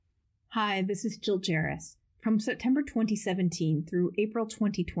Hi, this is Jill Jarris. From September 2017 through April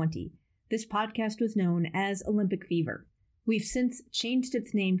 2020, this podcast was known as Olympic Fever. We've since changed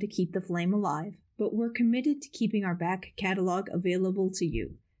its name to keep the flame alive, but we're committed to keeping our back catalog available to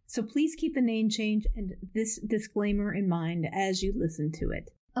you. So please keep the name change and this disclaimer in mind as you listen to it.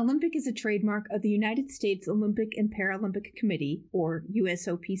 Olympic is a trademark of the United States Olympic and Paralympic Committee, or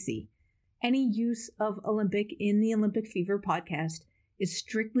USOPC. Any use of Olympic in the Olympic Fever podcast is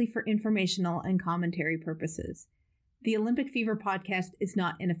strictly for informational and commentary purposes. The Olympic Fever podcast is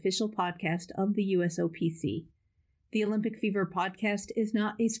not an official podcast of the USOPC. The Olympic Fever podcast is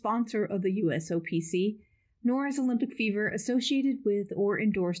not a sponsor of the USOPC, nor is Olympic Fever associated with or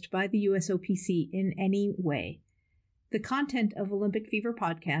endorsed by the USOPC in any way. The content of Olympic Fever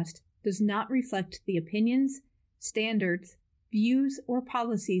podcast does not reflect the opinions, standards, views, or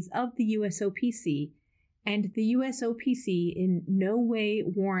policies of the USOPC, and the USOPC in no way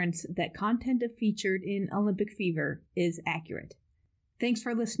warrants that content featured in Olympic Fever is accurate. Thanks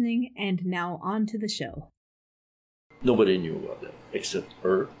for listening, and now on to the show. Nobody knew about that except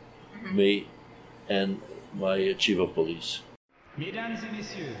her, me, and my chief of police. Mesdames et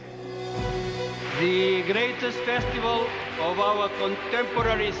messieurs, the greatest festival of our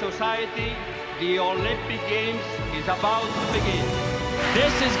contemporary society, the Olympic Games, is about to begin.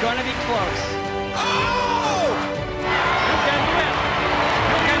 This is going to be close. Oh! You can do it!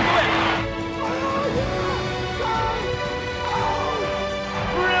 You can do it!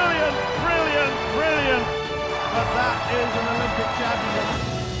 Brilliant, brilliant, brilliant! But that is an Olympic champion.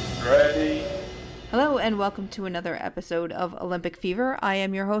 Ready? Hello and welcome to another episode of Olympic Fever. I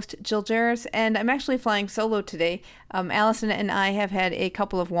am your host, Jill Jarris, and I'm actually flying solo today. Allison and I have had a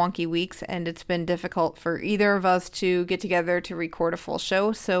couple of wonky weeks, and it's been difficult for either of us to get together to record a full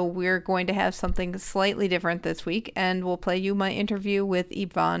show, so we're going to have something slightly different this week, and we'll play you my interview with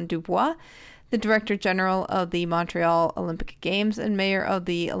Yvan Dubois, the Director General of the Montreal Olympic Games and Mayor of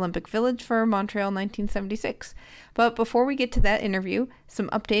the Olympic Village for Montreal 1976. But before we get to that interview, some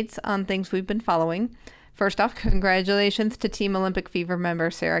updates on things we've been following. First off, congratulations to Team Olympic Fever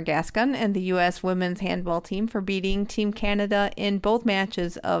member Sarah Gascon and the U.S. women's handball team for beating Team Canada in both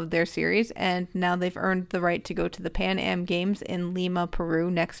matches of their series, and now they've earned the right to go to the Pan Am Games in Lima,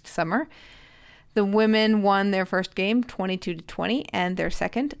 Peru next summer. The women won their first game 22-20 and their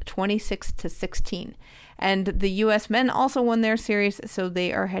second 26-16. And the U.S. men also won their series, so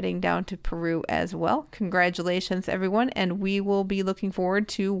they are heading down to Peru as well. Congratulations, everyone, and we will be looking forward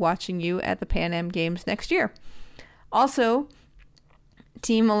to watching you at the Pan Am Games next year. Also,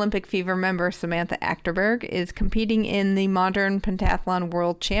 Team Olympic Fever member Samantha Achterberg is competing in the Modern Pentathlon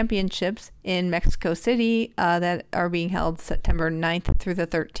World Championships in Mexico City that are being held September 9th through the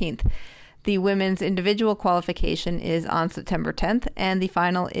 13th. The women's individual qualification is on September 10th, and the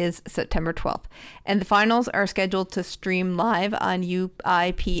final is September 12th. And the finals are scheduled to stream live on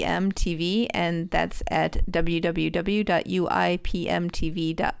UIPM TV, and that's at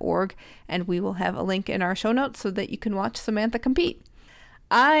www.uipmtv.org. And we will have a link in our show notes so that you can watch Samantha compete.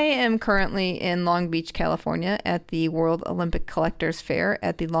 I am currently in Long Beach, California at the World Olympic Collectors Fair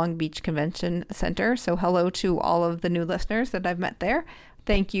at the Long Beach Convention Center. So hello to all of the new listeners that I've met there.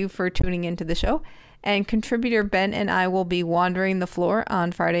 Thank you for tuning into the show. And contributor Ben and I will be wandering the floor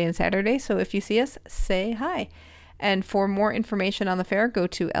on Friday and Saturday, so if you see us, say hi. And for more information on the fair, go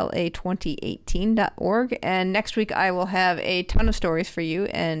to la2018.org. And next week I will have a ton of stories for you,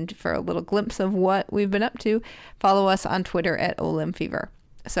 and for a little glimpse of what we've been up to, follow us on Twitter at OlimFever.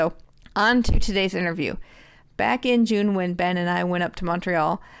 So, on to today's interview. Back in June when Ben and I went up to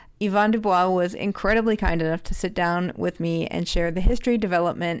Montreal, Yvan Dubois was incredibly kind enough to sit down with me and share the history,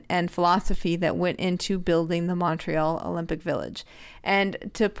 development, and philosophy that went into building the Montreal Olympic Village. And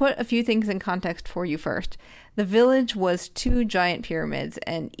to put a few things in context for you first, the village was 2 giant pyramids,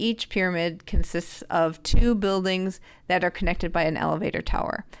 and each pyramid consists of 2 buildings that are connected by an elevator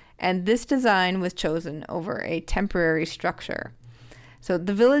tower. And this design was chosen over a temporary structure. So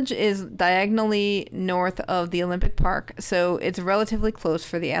the village is diagonally north of the Olympic Park, so it's relatively close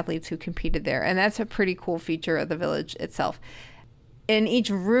for the athletes who competed there, and that's a pretty cool feature of the village itself. In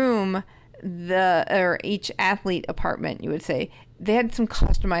each room, each athlete apartment, you would say, they had some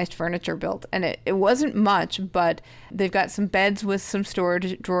customized furniture built, and it wasn't much, but they've got some beds with some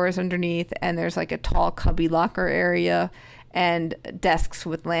storage drawers underneath, and there's like a tall cubby locker area, and desks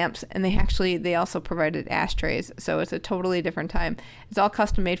with lamps, and they also provided ashtrays, so it's a totally different time. It's all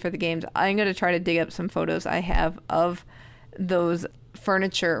custom made for the games. I'm going to try to dig up some photos I have of those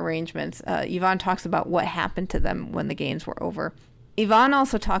furniture arrangements. Yvonne talks about what happened to them when the games were over. Yvan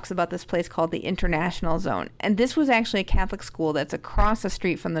also talks about this place called the International Zone. And this was actually a Catholic school that's across the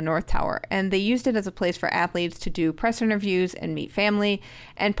street from the North Tower. And they used it as a place for athletes to do press interviews and meet family.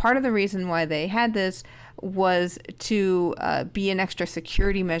 And part of the reason why they had this was to be an extra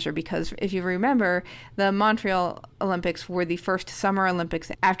security measure, because if you remember, the Montreal Olympics were the first Summer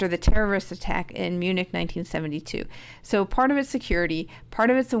Olympics after the terrorist attack in Munich 1972. So part of it's security,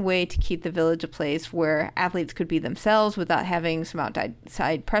 part of it's a way to keep the village a place where athletes could be themselves without having some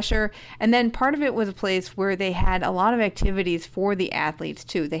outside pressure. And then part of it was a place where they had a lot of activities for the athletes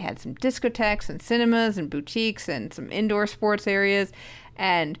too. They had some discotheques and cinemas and boutiques and some indoor sports areas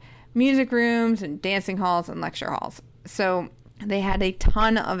and music rooms and dancing halls and lecture halls. So they had a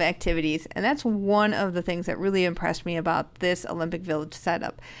ton of activities, and that's one of the things that really impressed me about this Olympic Village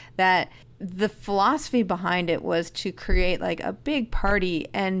setup, that the philosophy behind it was to create like a big party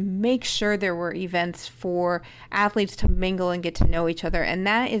and make sure there were events for athletes to mingle and get to know each other. And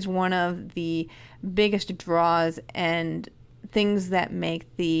that is one of the biggest draws and things that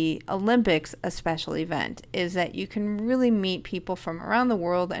make the Olympics a special event, is that you can really meet people from around the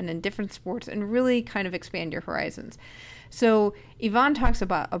world and in different sports and really kind of expand your horizons. So Yvan talks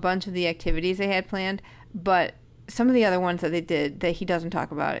about a bunch of the activities they had planned, but some of the other ones that they did that he doesn't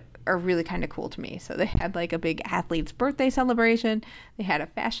talk about are really kind of cool to me. So they had like a big athlete's birthday celebration, they had a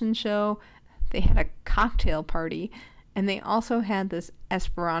fashion show, they had a cocktail party, and they also had this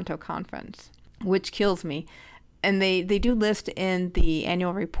Esperanto conference, which kills me. And they do list in the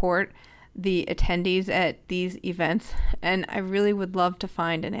annual report the attendees at these events, and I really would love to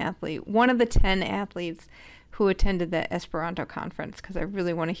find an athlete, one of the 10 athletes who attended the Esperanto conference, because I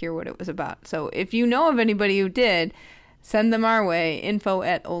really want to hear what it was about. So if you know of anybody who did, send them our way,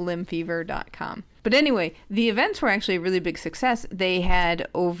 info@olympfever.com. But anyway, the events were actually a really big success. They had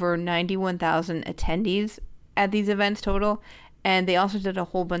over 91,000 attendees at these events total. And they also did a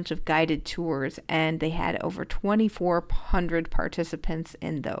whole bunch of guided tours, and they had over 2,400 participants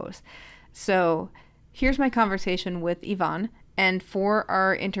in those. So here's my conversation with Yvan. And for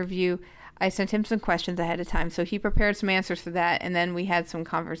our interview, I sent him some questions ahead of time. So he prepared some answers for that, and then we had some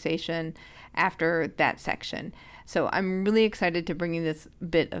conversation after that section. So I'm really excited to bring you this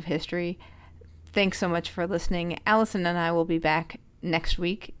bit of history. Thanks so much for listening. Allison and I will be back next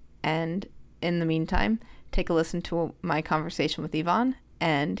week. And in the meantime, take a listen to my conversation with Yvan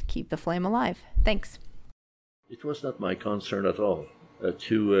and keep the flame alive. Thanks. It was not my concern at all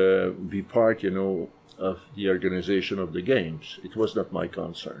to be part, of the organization of the games. It was not my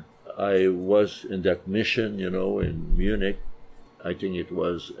concern. I was in that mission, in Munich. I think it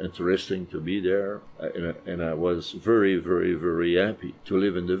was interesting to be there, and I was very, very, very happy to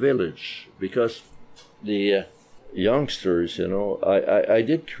live in the village, because the youngsters, I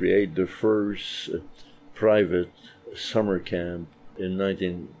did create the first private summer camp in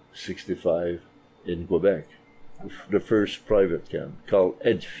 1965 in Quebec, the first private camp called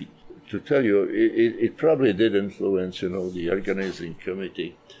EDFI. To tell you, it probably did influence, the organizing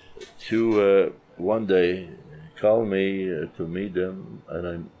committee to one day call me to meet them, and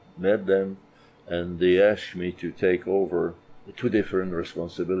I met them, and they asked me to take over 2 different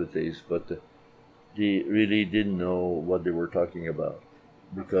responsibilities, but they really didn't know what they were talking about,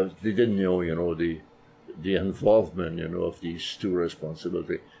 because they didn't know, the involvement, of these 2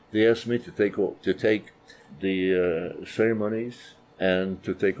 responsibilities. They asked me to take the ceremonies and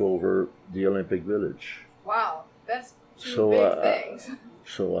to take over the Olympic Village. Wow, that's 2 big things.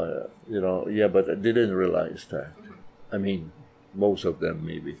 But I didn't realize that. I mean, most of them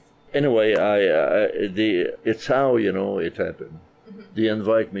maybe. Anyway, it's how, it happened. They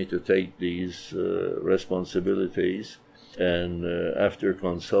invite me to take these responsibilities. And after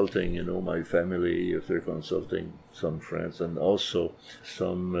consulting, my family, after consulting some friends and also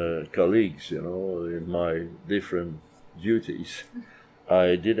some colleagues, in my different duties,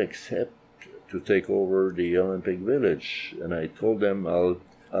 I did accept to take over the Olympic Village. And I told them I'll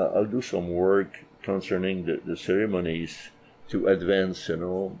do some work concerning the ceremonies to advance,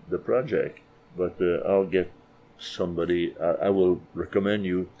 the project. But I'll get somebody, I will recommend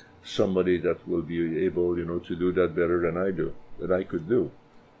you somebody that will be able, to do that better than I do, that I could do.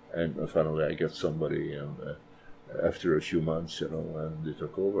 And finally I got somebody after a few months, and they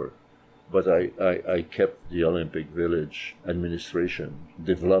took over. But I kept the Olympic Village administration,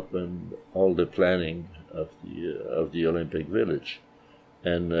 development, all the planning of the Olympic Village.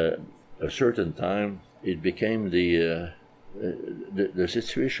 And a certain time it became the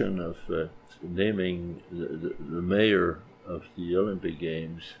situation of naming the mayor of the Olympic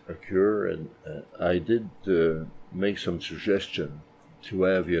Games occur, and I did make some suggestion to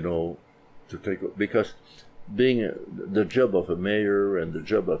have, to take, because being the job of a mayor and the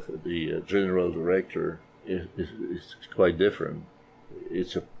job of the general director is quite different.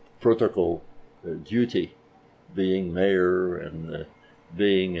 It's a protocol duty, being mayor and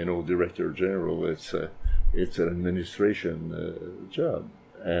being director general. It's an administration job,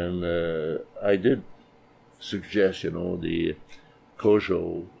 and I did suggest the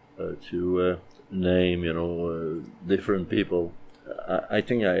COJO to name different people. I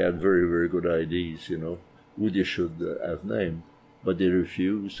think I had very, very good ideas, who they should have named, but they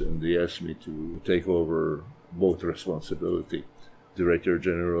refused, and they asked me to take over both responsibility, director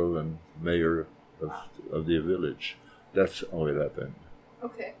general and mayor of the village. That's how it happened.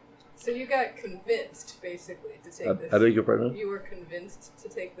 Okay. So you got convinced, basically, to take this. I beg your pardon? You were convinced to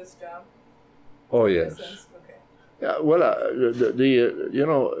take this job? Oh, yes. Okay. Yeah, well,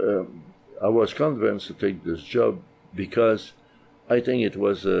 I was convinced to take this job because I think it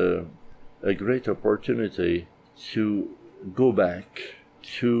was a great opportunity to go back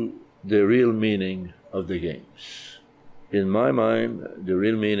to the real meaning of the games. In my mind, the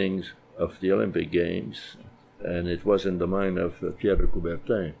real meanings of the Olympic Games, and it was in the mind of Pierre de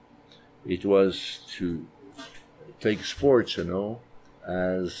Coubertin, it was to take sports,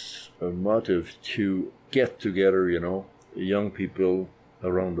 as a motive to get together, young people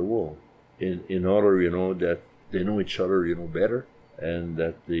around the world in order, that they know each other, better, and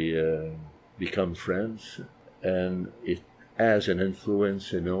that they become friends, and it has an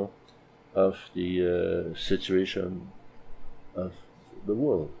influence, of the situation of the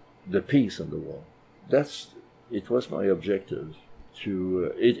world, the peace in the world. It was my objective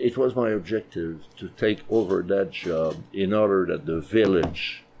it was my objective to take over that job in order that the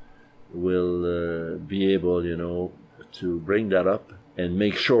village will be able, to bring that up and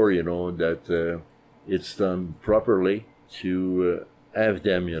make sure, that it's done properly, to have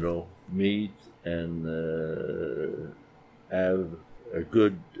them, meet and have a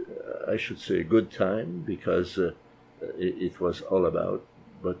good, I should say, a good time, because it was all about.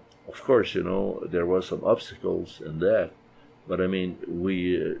 But of course, there was some obstacles in that. But I mean,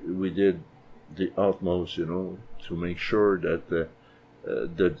 we did the utmost, to make sure that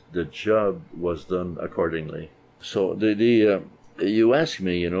the job was done accordingly. So you asked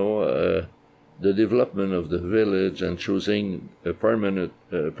me, the development of the village and choosing a permanent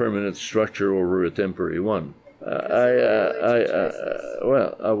structure over a temporary one. I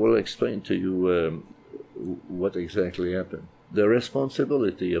will explain to you what exactly happened. The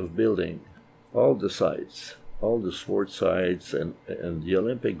responsibility of building all the sites, all the sports sites, and the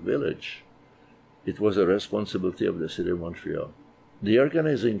Olympic Village, it was a responsibility of the City of Montreal. The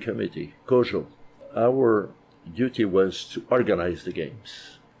organizing committee, COJO, our duty was to organize the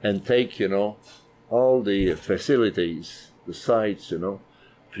games and take, all the facilities, the sites,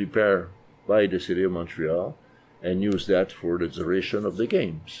 prepared by the City of Montreal, and use that for the duration of the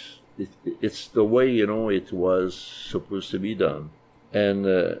games. It's the way, it was supposed to be done. And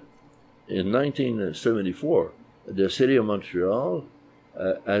in 1974, the City of Montreal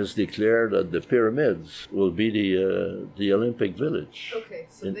has declared that the pyramids will be the Olympic Village. Okay,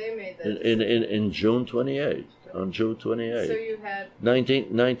 so they made that in June 28th. On June 28th. So you had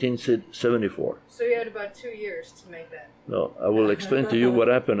 1974. So you had about 2 years to make that. No, I will explain to you what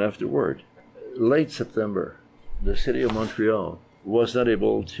happened afterward. Late September, the City of Montreal was not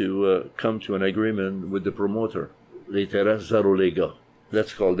able to come to an agreement with the promoter, les Terrasses Zarolega.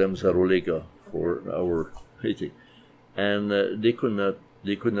 Let's call them Zarolega for our meeting. And they could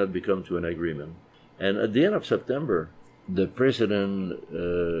not become to an agreement. And at the end of September, the president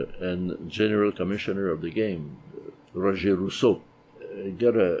and general commissioner of the game, Roger Rousseau,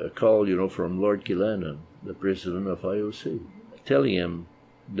 got a call, from Lord Killannon, the president of IOC, telling him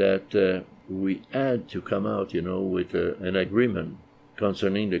that we had to come out, with an agreement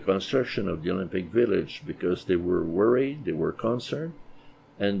concerning the construction of the Olympic Village, because they were worried, they were concerned,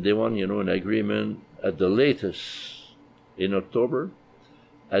 and they want, an agreement at the latest in October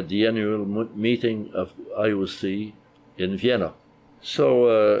at the annual meeting of IOC in Vienna.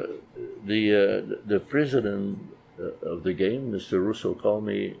 So the president of the game, Mr. Rousseau, called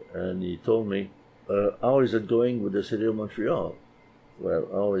me and he told me, how is it going with the City of Montreal? Well,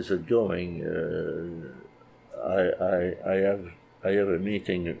 how is it going? I have a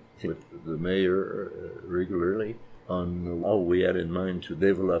meeting with the mayor regularly on how we had in mind to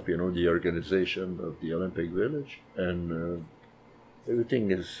develop, the organization of the Olympic Village, and everything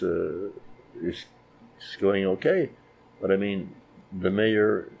is going okay. But I mean, the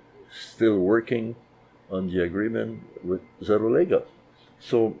mayor is still working on the agreement with Zarolega.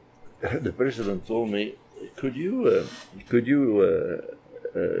 So the president told me, could you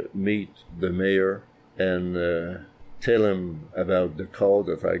meet the mayor and tell him about the call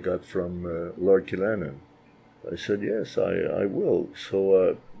that I got from Lord Killannon. I said, yes, I will.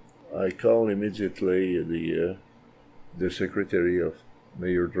 So I called immediately the secretary of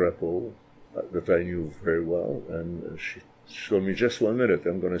Mayor Drapeau, that I knew very well, and she told me, just 1 minute,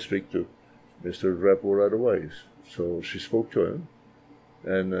 I'm going to speak to Mr. Drapeau right away. So she spoke to him,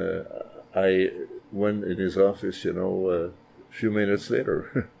 and I went in his office, a few minutes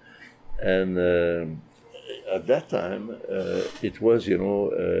later. And at that time, it was, in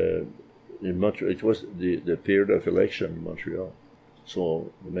Montreal, it was the period of election in Montreal.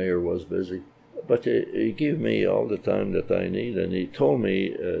 So the mayor was busy. But he gave me all the time that I need, and he told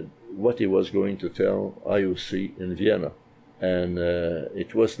me what he was going to tell IOC in Vienna. And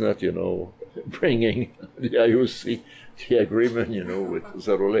it was not, bringing the IOC the agreement, with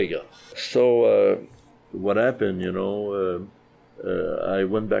Zarolega. So what happened, I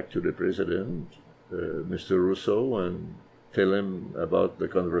went back to the president, Mr. Rousseau, and tell him about the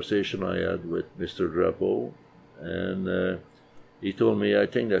conversation I had with Mr. Drapeau. And he told me, I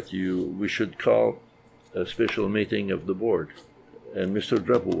think that we should call a special meeting of the board. And Mr.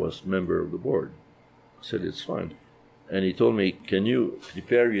 Drapeau was member of the board. I said, it's fine. And he told me, can you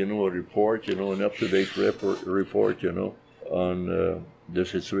prepare, a report, an up-to-date report, on the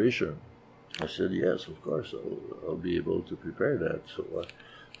situation? I said, yes, of course, I'll be able to prepare that. So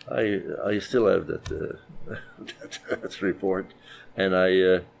I still have that that report, and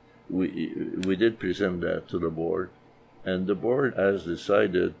we did present that to the board, and the board has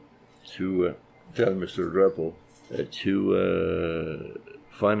decided to tell Mr. Drapeau to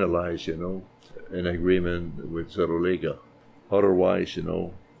finalize, an agreement with Zarolega. Otherwise,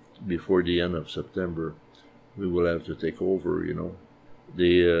 before the end of September, we will have to take over,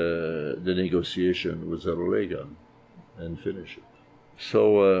 the negotiation with Zarolega and finish it.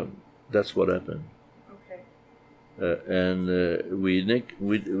 So that's what happened. Okay. And we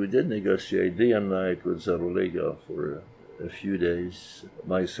did negotiate day and night with Zarolega for a few days.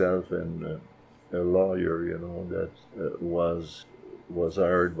 Myself and a lawyer, that was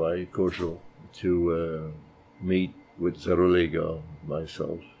hired by Kojo to meet with Zarolega,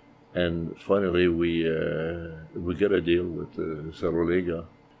 myself. And finally, we got a deal with Zarolega,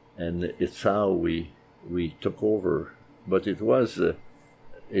 and it's how we took over. But it was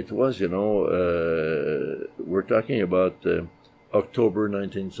we're talking about October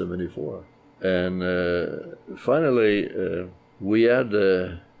 1974, and finally we had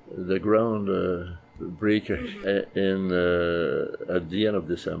the ground break in at the end of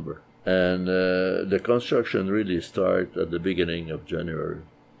December, and the construction really started at the beginning of January.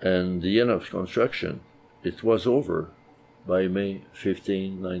 And the end of construction, it was over by May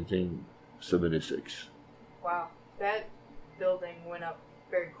 15, 1976. Wow, that building went up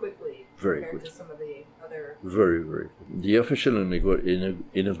very quickly compared to some of the other... Very, very quickly. The official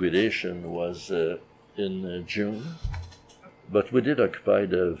inauguration was in June, but we did occupy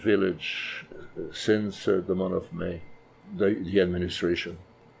the village since the month of May, the administration.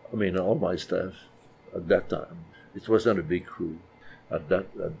 I mean, all my staff at that time. It was not a big crew. At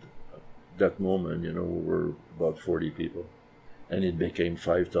that moment, we were about 40 people, and it became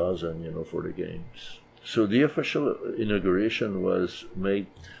 5,000, for the games. So the official inauguration was made.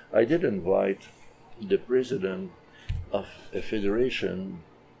 I did invite the president of a federation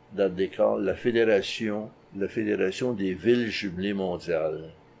that they call la Fédération des Villes Jumelées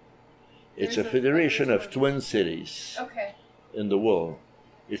Mondiales. It's a federation of twin cities in the world.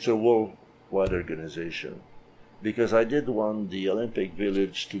 It's a worldwide organization. Because I did want the Olympic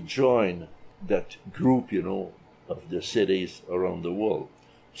Village to join that group, of the cities around the world,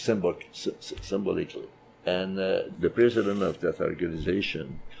 symbolically. And the president of that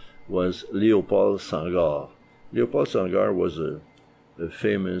organization was Léopold Senghor. Léopold Senghor was a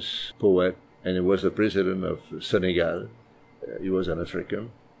famous poet, and he was the president of Senegal. He was an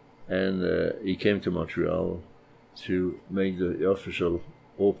African, and he came to Montreal to make the official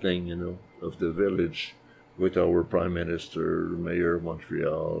opening, of the village, with our Prime Minister, Mayor of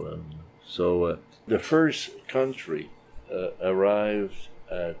Montreal. And so the first country arrived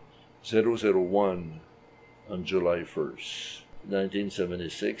at 001 on July 1st,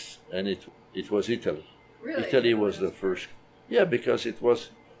 1976, and it was Italy. Really? Italy was the first. Yeah, because it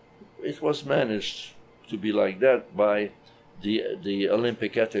was managed to be like that by the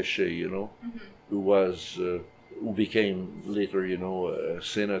Olympic attaché, who became later, a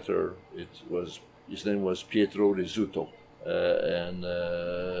senator. His name was Pietro Rizzuto, and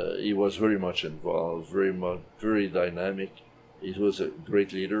he was very much involved, very dynamic. He was a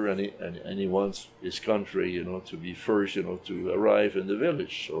great leader, and he wants his country, to be first, to arrive in the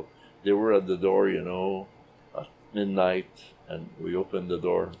village. So They were at the door, at midnight, and we opened the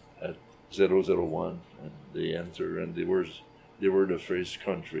door at 001, and they enter, and they were the first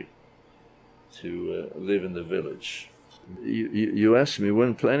country to live in the village. You asked me,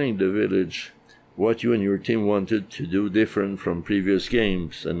 when planning the village, what you and your team wanted to do different from previous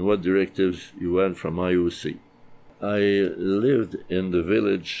games and what directives you had from IOC. I lived in the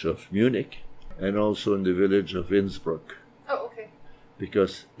village of Munich and also in the village of Innsbruck. Oh, okay.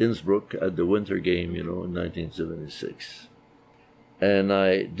 Because Innsbruck had the winter game, in 1976. And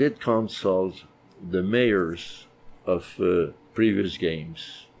I did consult the mayors of previous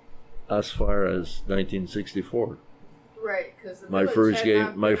games as far as 1964. Right, because my first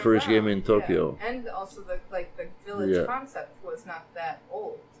game in Tokyo. Yeah. And also the village concept was not that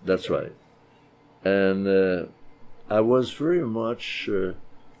old. That's right. And I was very much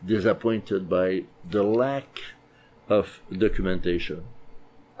disappointed by the lack of documentation.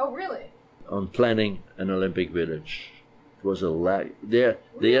 Oh, really? On planning an Olympic village. It was a lack. The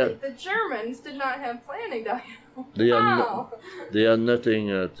Germans did not have planning documents. They had nothing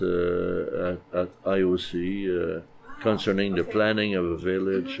at IOC concerning the planning of a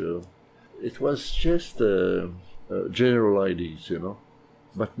village. Mm-hmm. It was just general ideas,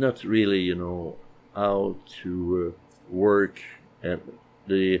 but not really, how to work. And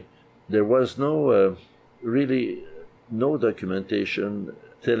there was really no documentation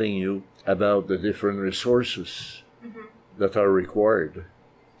telling you about the different resources that are required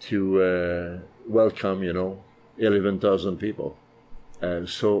to welcome, 11,000 people. And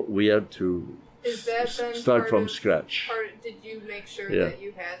so we had to start from scratch. Did you make sure that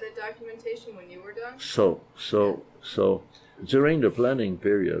you had the documentation when you were done? So during the planning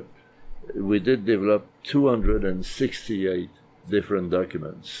period, we did develop 268 different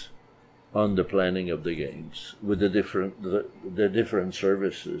documents on the planning of the games with the different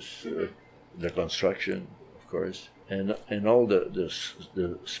services, the construction, of course, and all the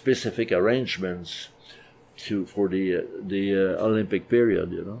specific arrangements for the Olympic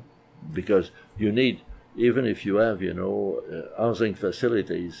period, because you need, even if you have housing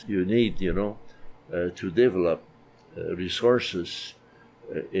facilities, you need to develop resources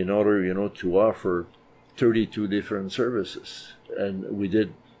in order to offer 32 different services. And we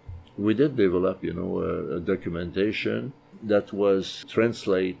did develop a documentation that was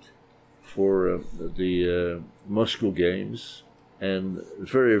translated for the Moscow Games and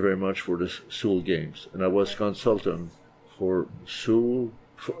very, very much for the Seoul Games. And I was consultant for Seoul,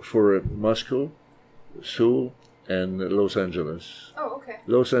 for Moscow, Seoul, and Los Angeles. Oh, okay.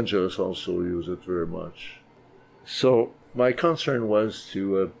 Los Angeles also used it very much. So my concern was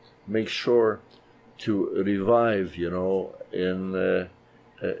to make sure to revive, in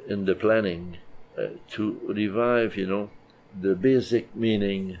the planning, to revive, the basic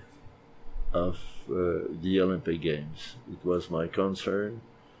meaning of the Olympic Games. It was my concern,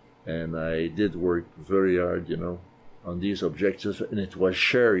 and I did work very hard, on these objectives, and it was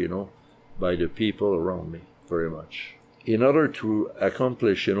shared, by the people around me very much. In order to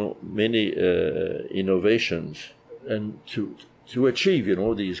accomplish, many innovations and to achieve,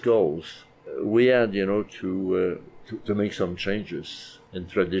 these goals, we had, to make some changes in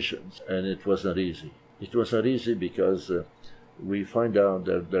traditions, and it was not easy. It was not easy because we find out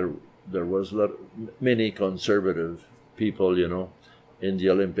that there was many conservative people, in the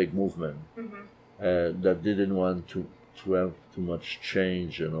Olympic movement that didn't want to have too much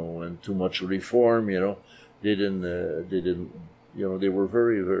change, and too much reform, They didn't, they were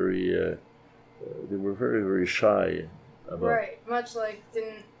very, very, very shy about. Right, much like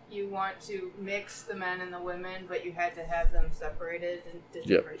didn't you want to mix the men and the women, but you had to have them separated into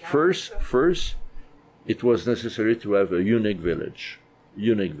different towns? First, it was necessary to have a unique village,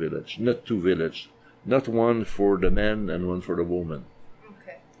 not two villages, not one for the men and one for the women.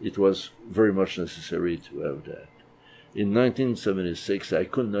 Okay. It was very much necessary to have that. In 1976, I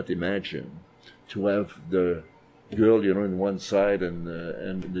could not imagine to have the girl, in one side and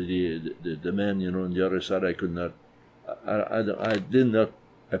the man, on the other side. I could not. I did not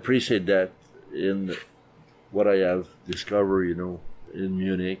appreciate that in what I have discovered, in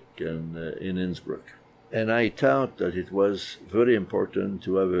Munich and in Innsbruck. And I thought that it was very important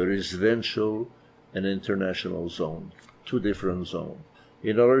to have a residential and international zone, two different zones,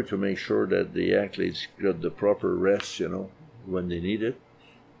 in order to make sure that the athletes got the proper rest, when they need it,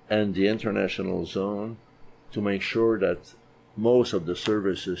 and the international zone to make sure that most of the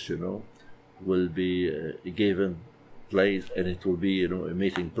services, will be given place, and it will be, a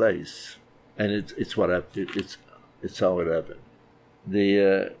meeting place. And it's what happened. It's how it happened.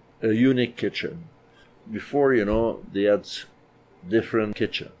 A unique kitchen. Before, they had different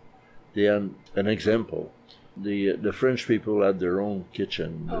kitchen. They had an example. The French people had their own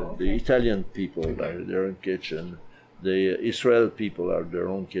kitchen. Oh, The okay. Italian people had their own kitchen. The Israel people had their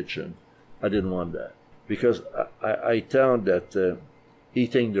own kitchen. I didn't want that because I found that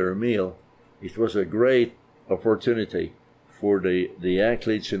eating their meal, it was a great opportunity for the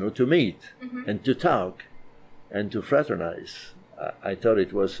athletes, to meet and to talk and to fraternize. I thought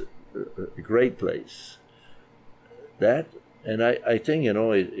it was a great place. That, and I think,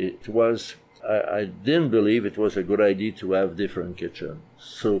 it was, I didn't believe it was a good idea to have different kitchens.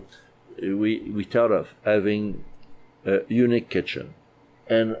 So we thought of having a unique kitchen.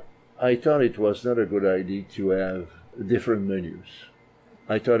 And I thought it was not a good idea to have different menus.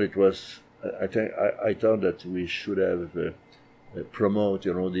 I thought it was, I thought that we should have promote,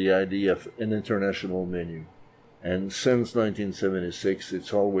 the idea of an international menu. And since 1976,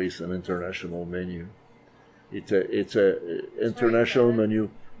 it's always an international menu. It's a international menu,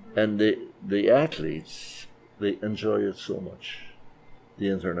 and the athletes, they enjoy it so much. The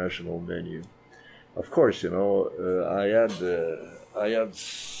international menu. Of course, I had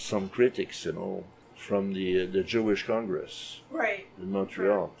some critics, from the Jewish Congress Right. in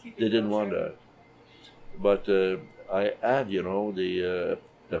Montreal. They didn't want that, but I had, the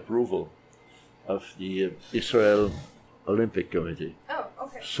approval of the Israel Olympic Committee. Oh,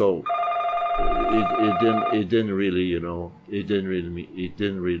 okay. So it didn't really, it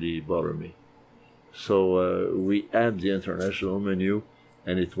didn't really bother me. So we had the international menu,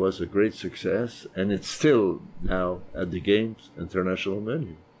 and it was a great success, and it's still now at the Games international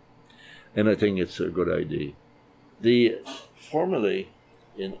menu, and I think it's a good idea. Formerly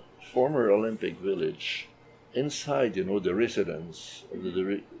in former Olympic Village, inside, the residence of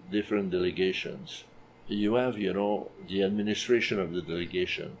the different delegations, you have, the administration of the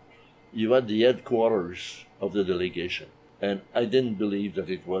delegation. You had the headquarters of the delegation. And I didn't believe that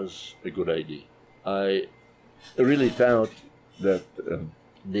it was a good idea. I really thought that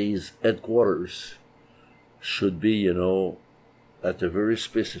these headquarters should be, at a very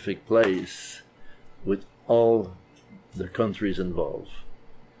specific place with all the countries involved.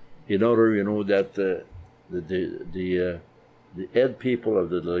 In order, that the head people of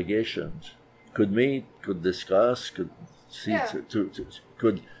the delegations could meet, could discuss, could see,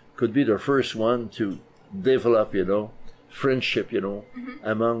 could be the first one to develop, friendship,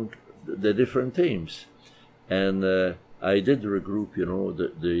 among the different teams. And I did regroup,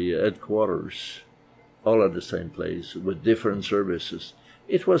 the headquarters all at the same place with different services.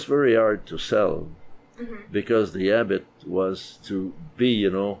 It was very hard to sell because the habit was to be,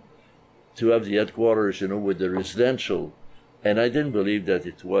 to have the headquarters, with the residential. And I didn't believe that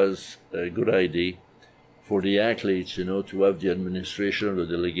it was a good idea for the athletes, to have the administration of the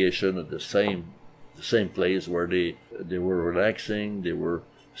delegation at the same place where they were relaxing, they were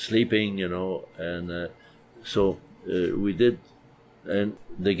sleeping, and so we did. And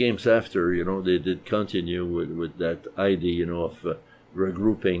the games after, they did continue with that idea, of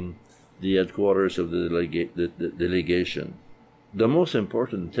regrouping the headquarters of the delegation. The most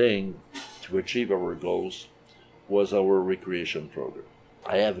important thing to achieve our goals was our recreation program.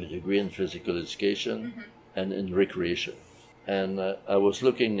 I have a degree in physical education and in recreation. And I was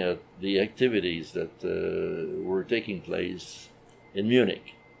looking at the activities that were taking place in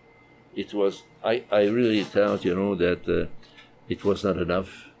Munich. It was, I really thought, that it was not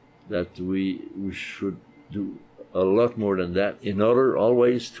enough, that we should do a lot more than that in order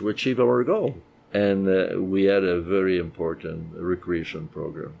always to achieve our goal. And we had a very important recreation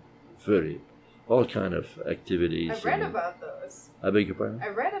program, all kind of activities. I read about those. I beg your pardon? I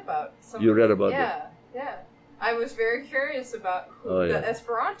read about some. You read about that? Yeah. I was very curious about the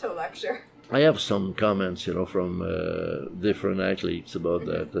Esperanto lecture. I have some comments, from different athletes about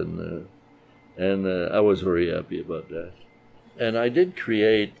that, and I was very happy about that. And I did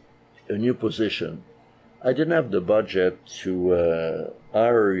create a new position. I didn't have the budget to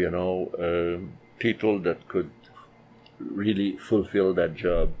hire, people that could really fulfill that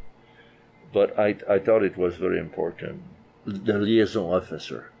job. But I thought it was very important. The liaison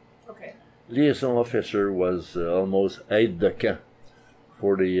officer. Okay. Liaison officer was almost aide de camp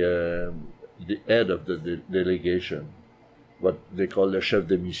for the head of the delegation, what they call the chef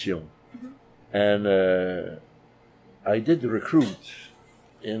de mission. And I did recruit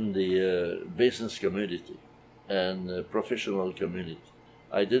in the business community and professional community.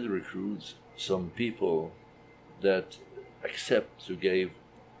 I did recruit some people that accept to give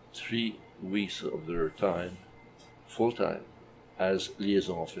 3 weeks of their time, full time, as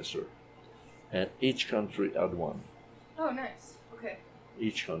liaison officer. And each country had one. Oh, nice. Okay.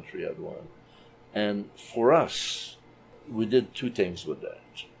 Each country had one. And for us, we did 2 things with that.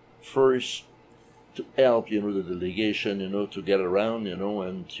 first to help, the delegation, to get around,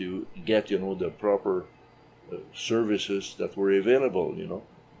 and to get, the proper services that were available,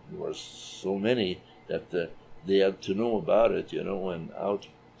 There were so many that they had to know about it, and how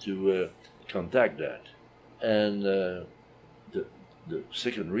to contact that. And the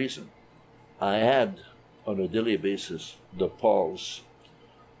second reason, I had on a daily basis the pulse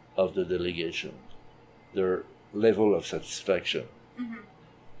of the delegation, their level of satisfaction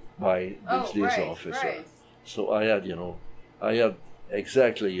by these officers. Right. So I had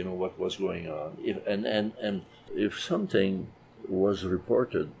exactly what was going on. If something was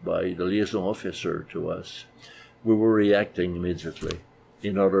reported by the liaison officer to us, we were reacting immediately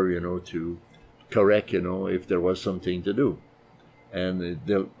in order to correct if there was something to do, and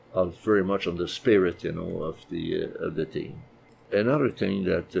they're very much on the spirit of the team. Another thing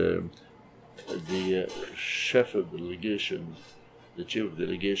that the chef of delegation, the chief of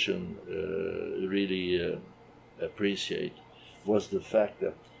delegation, really appreciate was the fact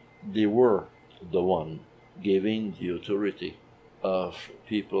that they were the one giving the authority of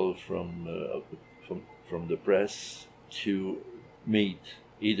people from the press to meet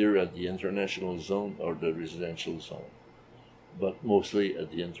either at the international zone or the residential zone, but mostly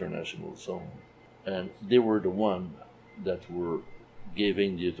at the international zone. And they were the one that were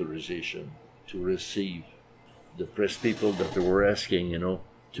giving the authorization to receive the press people that they were asking,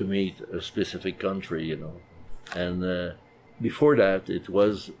 to meet a specific country, And before that, it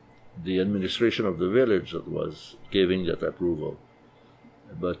was the administration of the village that was giving that approval.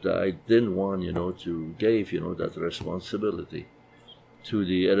 But I didn't want, to give, that responsibility to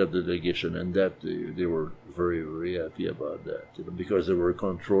the head of the delegation, and that they were very, very happy about that, because they were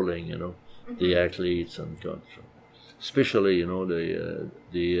controlling, the athletes and especially,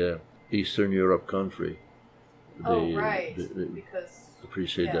 the Eastern Europe country. They because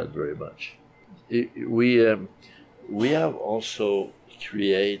appreciate that very much. We have also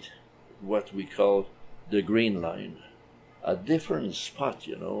created what we call the Green Line, a different spot,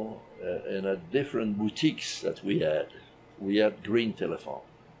 and at different boutiques that we had. We had green telephone.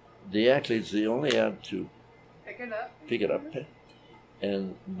 The athletes, they only had to pick it up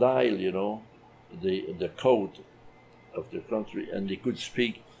and dial, the code of the country, and they could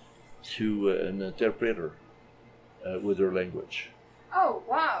speak to an interpreter with their language. Oh,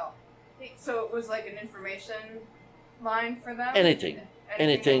 wow. So it was like an information line for them?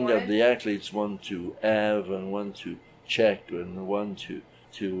 Anything that the athletes want to have and want to check and want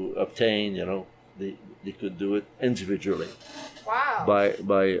to obtain, they could do it individually. Wow.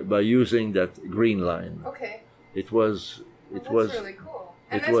 By using that green line. Okay. It was that's really cool.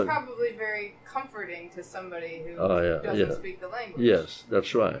 And that's probably very comforting to somebody who doesn't speak the language. Yes,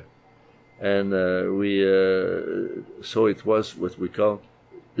 that's right. And so it was what we call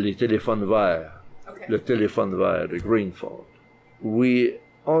les téléphones verts. Okay. Le téléphone vert, the green phone. We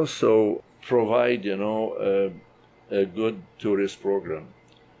also provide, a good tourist program,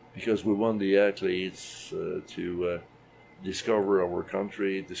 because we want the athletes to discover our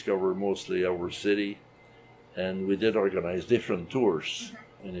country, discover mostly our city, and we did organize different tours,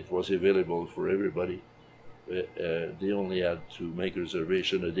 and it was available for everybody. They only had to make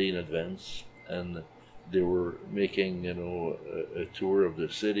reservation a day in advance, and they were making, a tour of the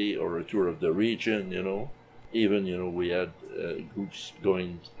city or a tour of the region, Even, we had groups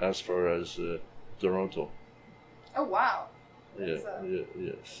going as far as Toronto. Oh, wow.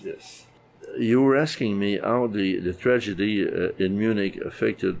 Yes. You were asking me how the tragedy in Munich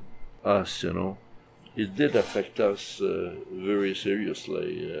affected us, It did affect us very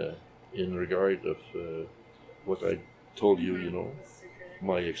seriously in regard of what I told you,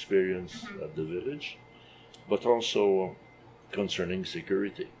 my experience at the village, but also concerning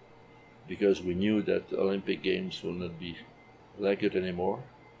security, because we knew that Olympic Games will not be like it anymore.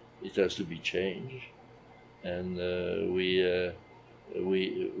 It has to be changed. And we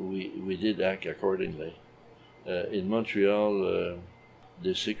did act accordingly. In Montreal,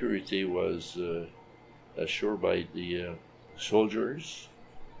 the security was assured by the soldiers,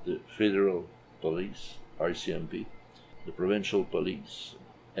 the federal police, RCMP, the provincial police,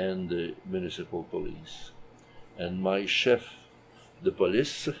 and the municipal police. And my chef de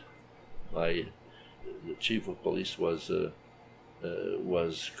police, the chief of police, was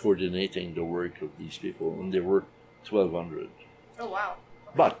coordinating the work of these people, and there were 1,200. Oh, wow.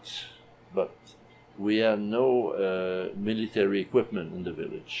 Okay. But we had no military equipment in the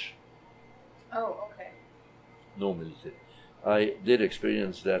village. Oh, okay. No military. I did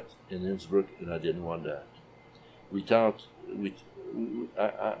experience that in Innsbruck, and I didn't want that.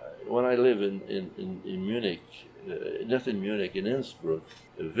 when I live in Munich, not in Munich, in Innsbruck,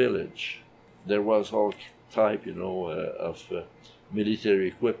 a village, there was all type, of military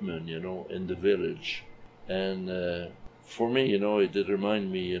equipment, in the village. And for me, it did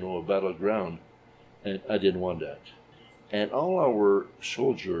remind me, a battleground, and I didn't want that. And all our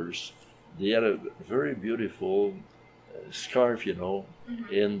soldiers, they had a very beautiful scarf,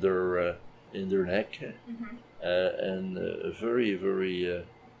 in their neck, and a very, very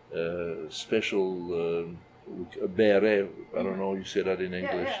special beret. I don't know, you say that in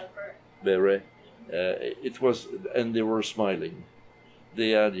English. Beret. It was, and they were smiling.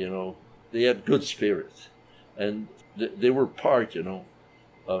 They had good spirit, and they were part,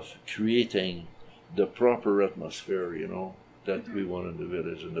 of creating the proper atmosphere, that we want in the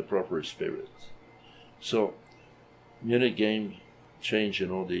village, and the proper spirit. So, Munich game changed,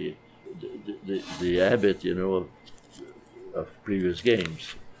 the habit, of previous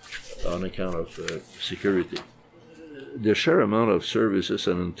games on account of security. The sheer amount of services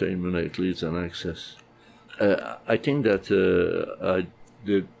and entertainment athletes and access. I think that I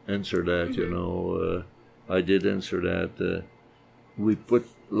did answer that, I did answer that. We put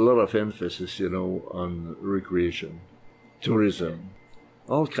a lot of emphasis, on recreation, tourism,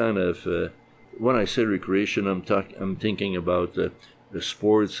 all kind of. When I say recreation, I'm thinking about the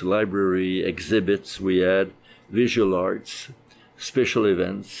sports, library, exhibits we had, visual arts, special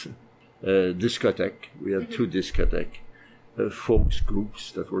events, discotheque. We had 2 discotheques, folks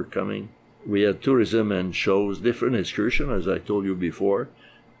groups that were coming. We had tourism and shows, different excursion, as I told you before,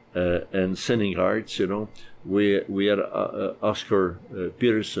 and scenic arts. We had Oscar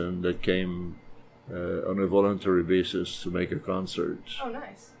Peterson that came on a voluntary basis to make a concert. Oh,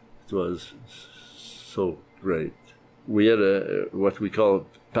 nice. It was so great. We had what we call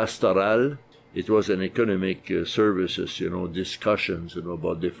pastoral. It was an economic services, discussions,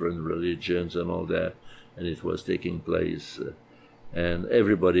 about different religions and all that, and it was taking place. And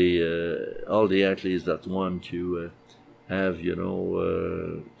everybody, all the athletes that want to have,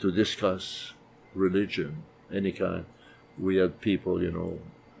 to discuss religion, any kind, we had people,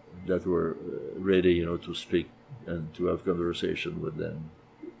 that were ready, to speak and to have conversation with them.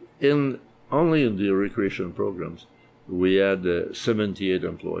 Only in the recreation programs, we had 78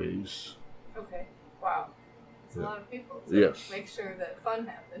 employees. Okay. Wow. It's a lot of people to yes. make sure that fun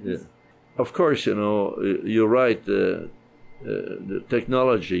happens. Yeah. Of course, you're right. The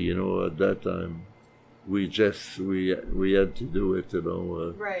technology, at that time, we had to do it,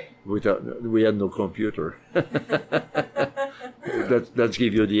 right. Without, we had no computer. That's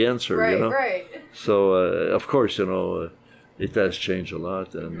give you the answer, right, Right. So, of course, it has changed a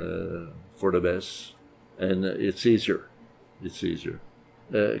lot, and for the best, and it's easier. It's easier.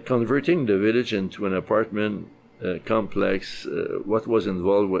 Converting the village into an apartment complex, what was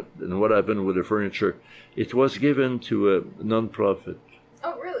involved with, and what happened with the furniture, it was given to a non-profit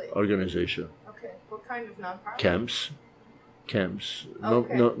organization. Okay. What kind of non-profit? Camps.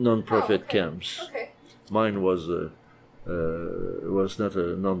 Okay. Non-profit camps. Okay. Mine was not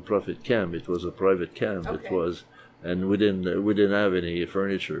a non-profit camp. It was a private camp. Okay. It was, and we didn't have any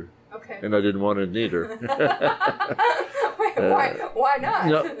furniture. Okay. And I didn't want it neither. Why not?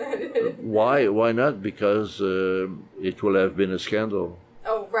 No, why not? Because it will have been a scandal.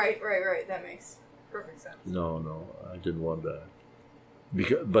 Oh, right. That makes perfect sense. No, I didn't want that.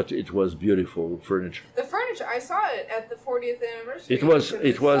 But it was beautiful furniture. The furniture, I saw it at the 40th anniversary. It was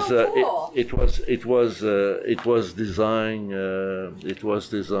so cool. it was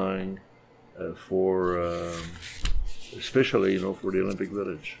designed for especially for the Olympic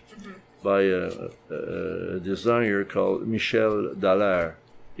Village by a designer called Michel Dallaire.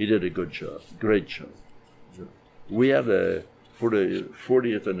 He did a good job, great job. We had for the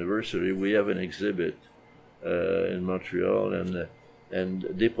 40th anniversary, we have an exhibit in Montreal, and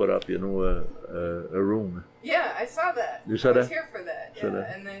they put up, a room. Yeah, I saw that. You saw I that? was here for that.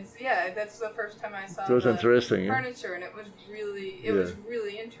 Yeah, and then that's the first time I saw it was interesting, furniture, and it was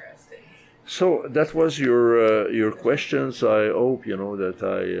really interesting. So that was your questions. I hope that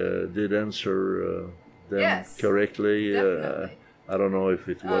I did answer them correctly. Definitely. I don't know if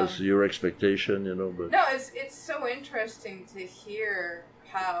it was your expectation, but no, it's so interesting to hear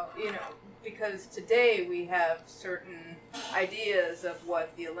how because today we have certain ideas of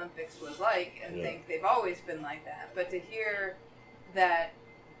what the Olympics was like and think they've always been like that. But to hear that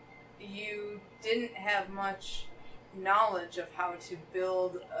you didn't have much knowledge of how to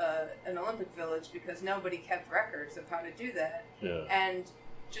build an Olympic village because nobody kept records of how to do that. Yeah. And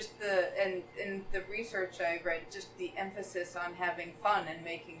just in the research I read, just the emphasis on having fun and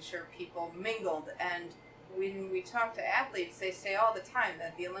making sure people mingled and when we talk to athletes, they say all the time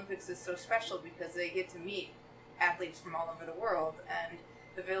that the Olympics is so special because they get to meet athletes from all over the world, and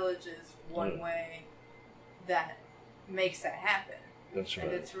the Village is one way that makes that happen. That's right.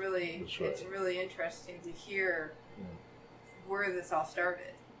 And it's really interesting to hear where this all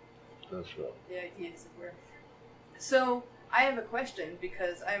started. That's right. The ideas of where. So I have a question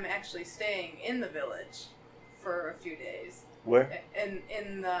because I'm actually staying in the Village for a few days. Where?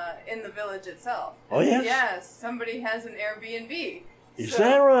 In the Village itself. Oh yes. Yes, somebody has an Airbnb. Is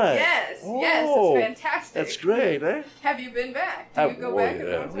that right? Yes, oh, yes, it's fantastic. That's great, eh? Have you been back? Do you go back?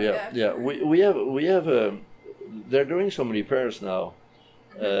 Yeah. We have they're doing so many pairs now,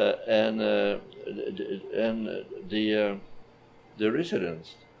 and the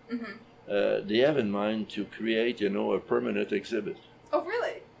residents they have in mind to create a permanent exhibit. Oh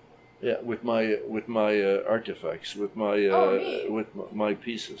really? Yeah, with my artifacts, with my my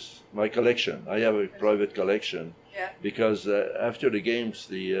pieces, my collection. I have a private collection. Yeah. Because after the games,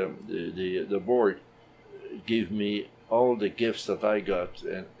 the board gave me all the gifts that I got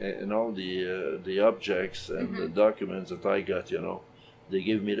and all the objects and the documents that I got. They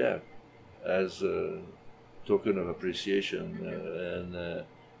gave me that as a token of appreciation, and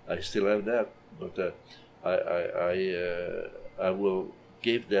I still have that. But I will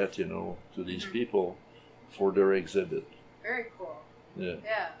give that to these people for their exhibit. Very cool. Yeah.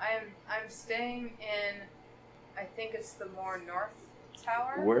 Yeah, I'm staying in. I think it's the more north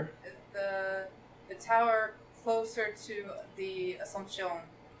tower. Where? The tower closer to the Assumption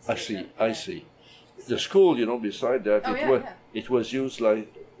station. I see. The school, beside that, it was used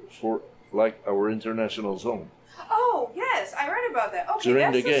for our international zone. Oh yes, I read about that. Okay,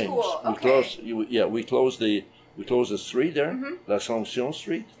 during that's the games, school. Okay. we closed the street there, l'Assomption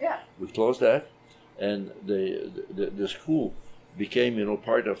Street. Yeah. We closed that, and the school became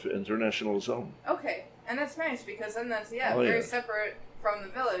part of international zone. Okay. And that's nice because then that's very separate from the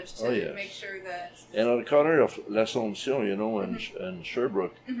Village to make sure that. And on the corner of l'Assomption, and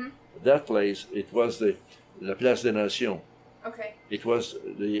Sherbrooke, that place it was la Place des Nations. Okay. It was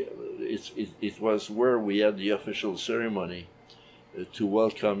it was where we had the official ceremony to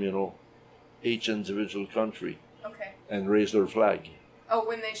welcome each individual country. Okay. And raise their flag. Oh,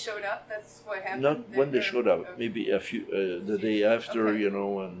 when they showed up, that's what happened. Not when they showed up, maybe a few the day after,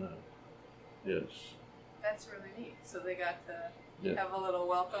 and yes. That's really neat. So they got to have a little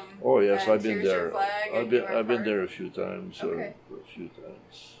welcome. Oh yes, I've been there. there. I've been there a few times. Okay. A few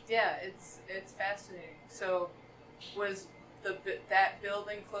times. Yeah, it's fascinating. So, was that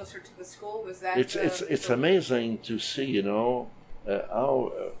building closer to the school? Was that? It's amazing to see, how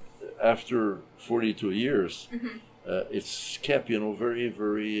after 42 years, it's kept, very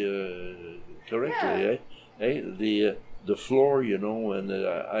very correctly. The floor, and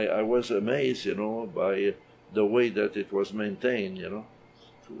I was amazed, by the way that it was maintained,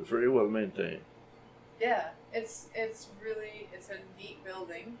 very well maintained. Yeah, it's really a neat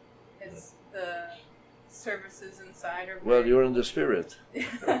building. It's the services inside are. Well, you're in the spirit.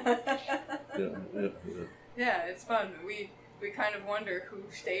 Yeah, it's fun. We kind of wonder who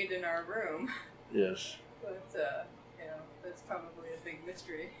stayed in our room. Yes. But that's probably a big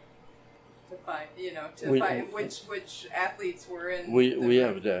mystery. To find, which athletes were in. We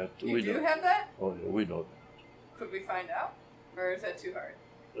have that. We do have that? Oh, yeah, we know that. Could we find out, or is that too hard?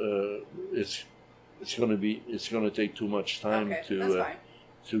 It's going to take too much time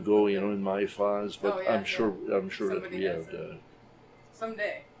to go, in my files. But I'm sure that we have that.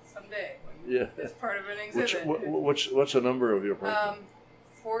 Someday. Yeah. It's part of an exhibit. What's the number of your apartment?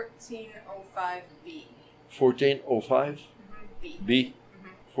 1405B. 1405. B.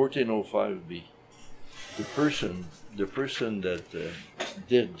 1405B. The person that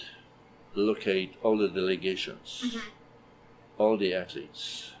did locate all the delegations, all the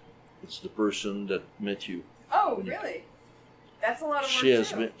athletes. It's the person that met you. Oh, really? That's a lot of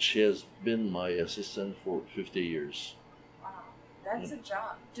work. She has been my assistant for 50 years. Wow, that's a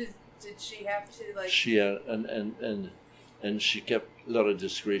job. Did she have to She and she kept a lot of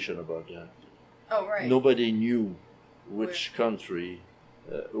discretion about that. Oh, right. Nobody knew which country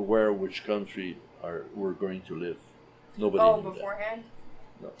were going to live. Nobody knew beforehand?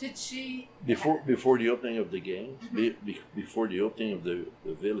 No. Did she... Before the opening of the games, before the opening of the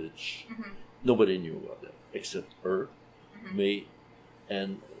village, nobody knew about that, except her, me,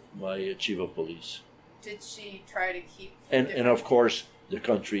 and my chief of police. Did she try to keep... And of course, the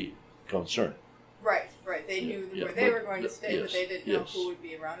country concerned. Right. They knew where they were going to stay, but they didn't know who would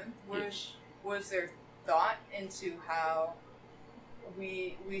be around them. Was there thought into how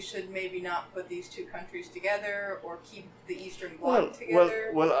we should maybe not put these two countries together or keep the Eastern Bloc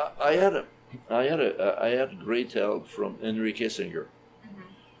together? Well, I I had great help from Henry Kissinger,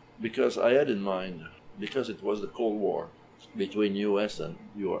 because I had in mind, because it was the Cold War between U.S. and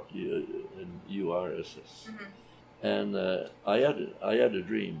URSS, and I had a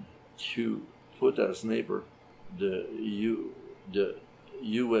dream to put as neighbor the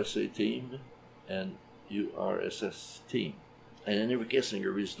USA team and URSS team, and Henry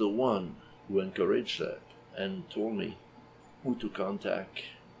Kissinger is the one who encouraged that and told me who to contact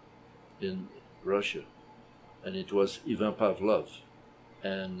in Russia, and it was Ivan Pavlov,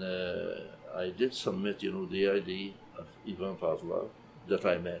 and I did submit, the ID of Ivan Pavlov that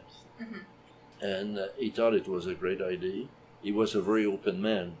I met, and he thought it was a great idea. He was a very open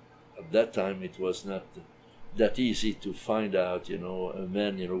man. At that time, it was not that easy to find out, a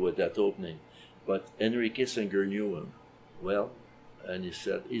man, with that opening. But Henry Kissinger knew him well, and he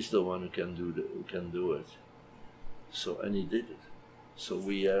said he's the one who can do it. So, and he did it. So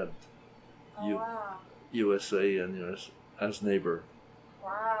we had USA and US as neighbor.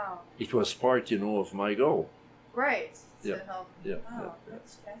 Wow. It was part, of my goal. Right. Yeah. To help. Yeah. Oh,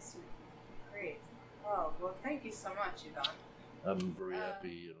 that's fascinating. Great. Wow. Well, thank you so much, Yvan. I'm very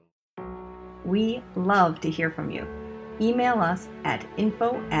happy, We love to hear from you. Email us at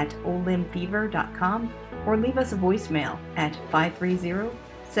info@olimpfever.com or leave us a voicemail at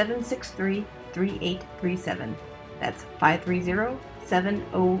 530-763-3837. That's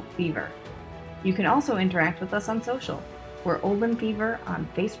 530-70-FEVER. You can also interact with us on social. We're Olymp Fever on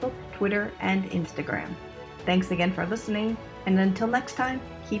Facebook, Twitter, and Instagram. Thanks again for listening, and until next time,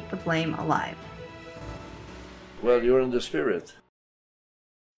 keep the flame alive. Well, you're in the spirit.